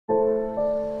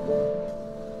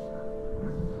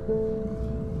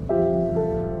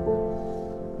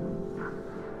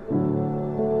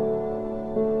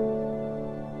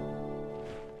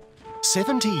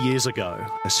70 years ago,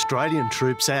 Australian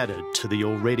troops added to the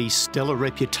already stellar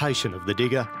reputation of the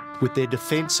Digger with their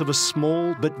defence of a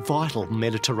small but vital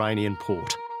Mediterranean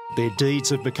port. Their deeds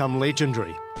have become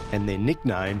legendary and their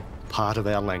nickname part of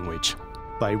our language.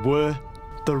 They were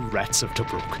the Rats of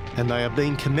Tobruk, and they are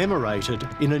being commemorated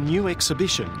in a new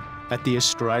exhibition at the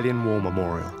Australian War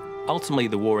Memorial. Ultimately,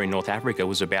 the war in North Africa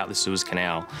was about the Suez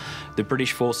Canal. The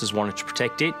British forces wanted to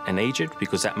protect it and Egypt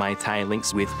because that maintained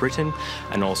links with Britain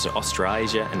and also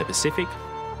Australasia and the Pacific.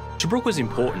 Tobruk was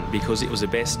important because it was the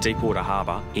best deepwater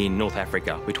harbour in North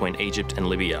Africa between Egypt and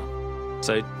Libya.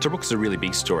 So Tobruk's a really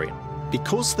big story.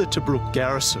 Because the Tobruk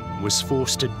garrison was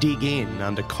forced to dig in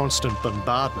under constant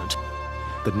bombardment,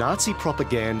 the Nazi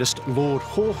propagandist Lord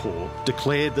Haw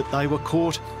declared that they were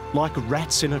caught like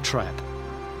rats in a trap.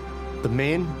 The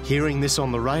men, hearing this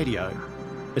on the radio,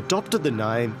 adopted the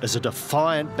name as a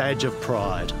defiant badge of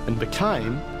pride and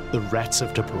became the Rats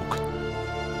of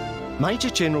Tobruk. Major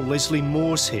General Leslie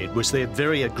Morshead was their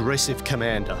very aggressive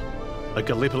commander. A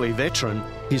Gallipoli veteran,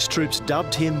 his troops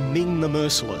dubbed him Ming the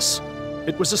Merciless.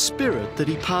 It was a spirit that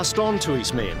he passed on to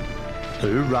his men,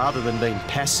 who, rather than being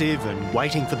passive and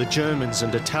waiting for the Germans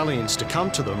and Italians to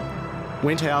come to them,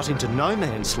 went out into no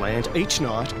man's land each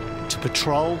night to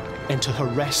patrol and to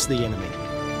harass the enemy.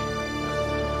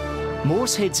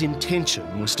 Morshead's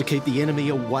intention was to keep the enemy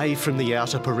away from the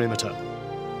outer perimeter.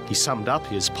 He summed up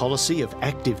his policy of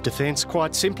active defence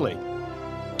quite simply.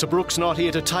 "Tobruk's not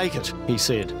here to take it," he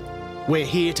said. "We're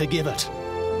here to give it."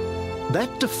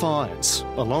 That defiance,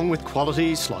 along with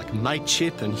qualities like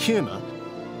mateship and humour,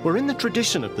 were in the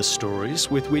tradition of the stories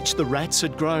with which the Rats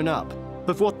had grown up,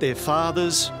 of what their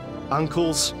fathers,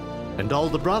 uncles and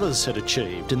older brothers had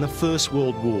achieved in the First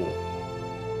World War.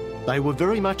 They were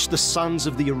very much the sons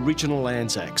of the original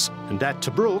Anzacs, and at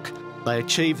Tobruk they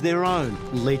achieved their own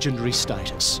legendary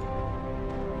status.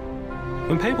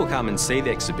 When people come and see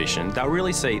the exhibition, they'll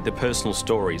really see the personal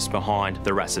stories behind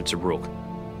the Rats of Tobruk.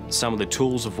 Some of the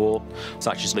tools of war,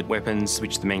 such as the weapons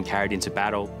which the men carried into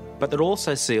battle, but they'll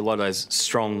also see a lot of those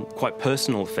strong, quite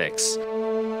personal effects.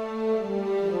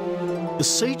 The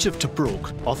Siege of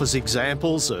Tobruk offers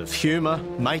examples of humour,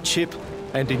 mateship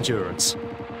and endurance.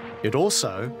 It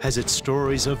also has its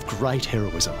stories of great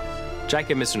heroism.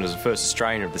 Jack Emerson was the first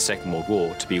Australian of the Second World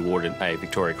War to be awarded a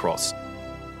Victoria Cross.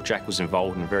 Jack was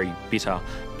involved in a very bitter,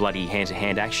 bloody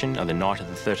hand-to-hand action on the night of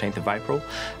the 13th of April,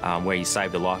 where he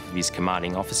saved the life of his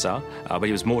commanding officer, but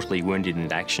he was mortally wounded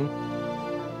in action.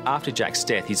 After Jack's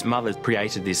death, his mother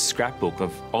created this scrapbook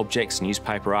of objects,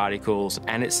 newspaper articles,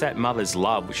 and it's that mother's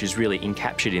love which is really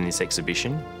encaptured in this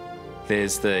exhibition.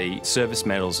 There's the service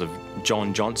medals of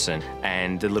John Johnson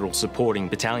and the little supporting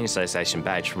Battalion Association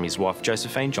badge from his wife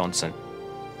Josephine Johnson.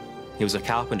 He was a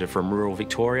carpenter from rural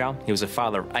Victoria. He was a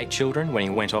father of 8 children when he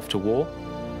went off to war.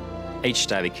 Each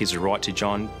day the kids would write to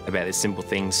John about the simple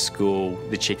things, school,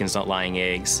 the chickens not laying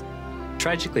eggs.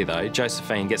 Tragically though,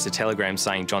 Josephine gets a telegram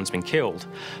saying John's been killed,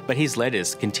 but his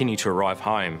letters continue to arrive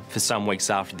home for some weeks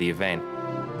after the event.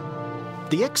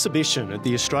 The exhibition at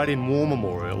the Australian War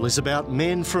Memorial is about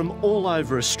men from all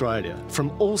over Australia,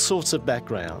 from all sorts of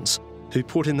backgrounds, who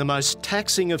put in the most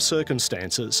taxing of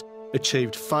circumstances,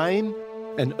 achieved fame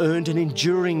and earned an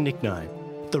enduring nickname,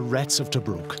 the Rats of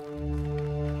Tobruk.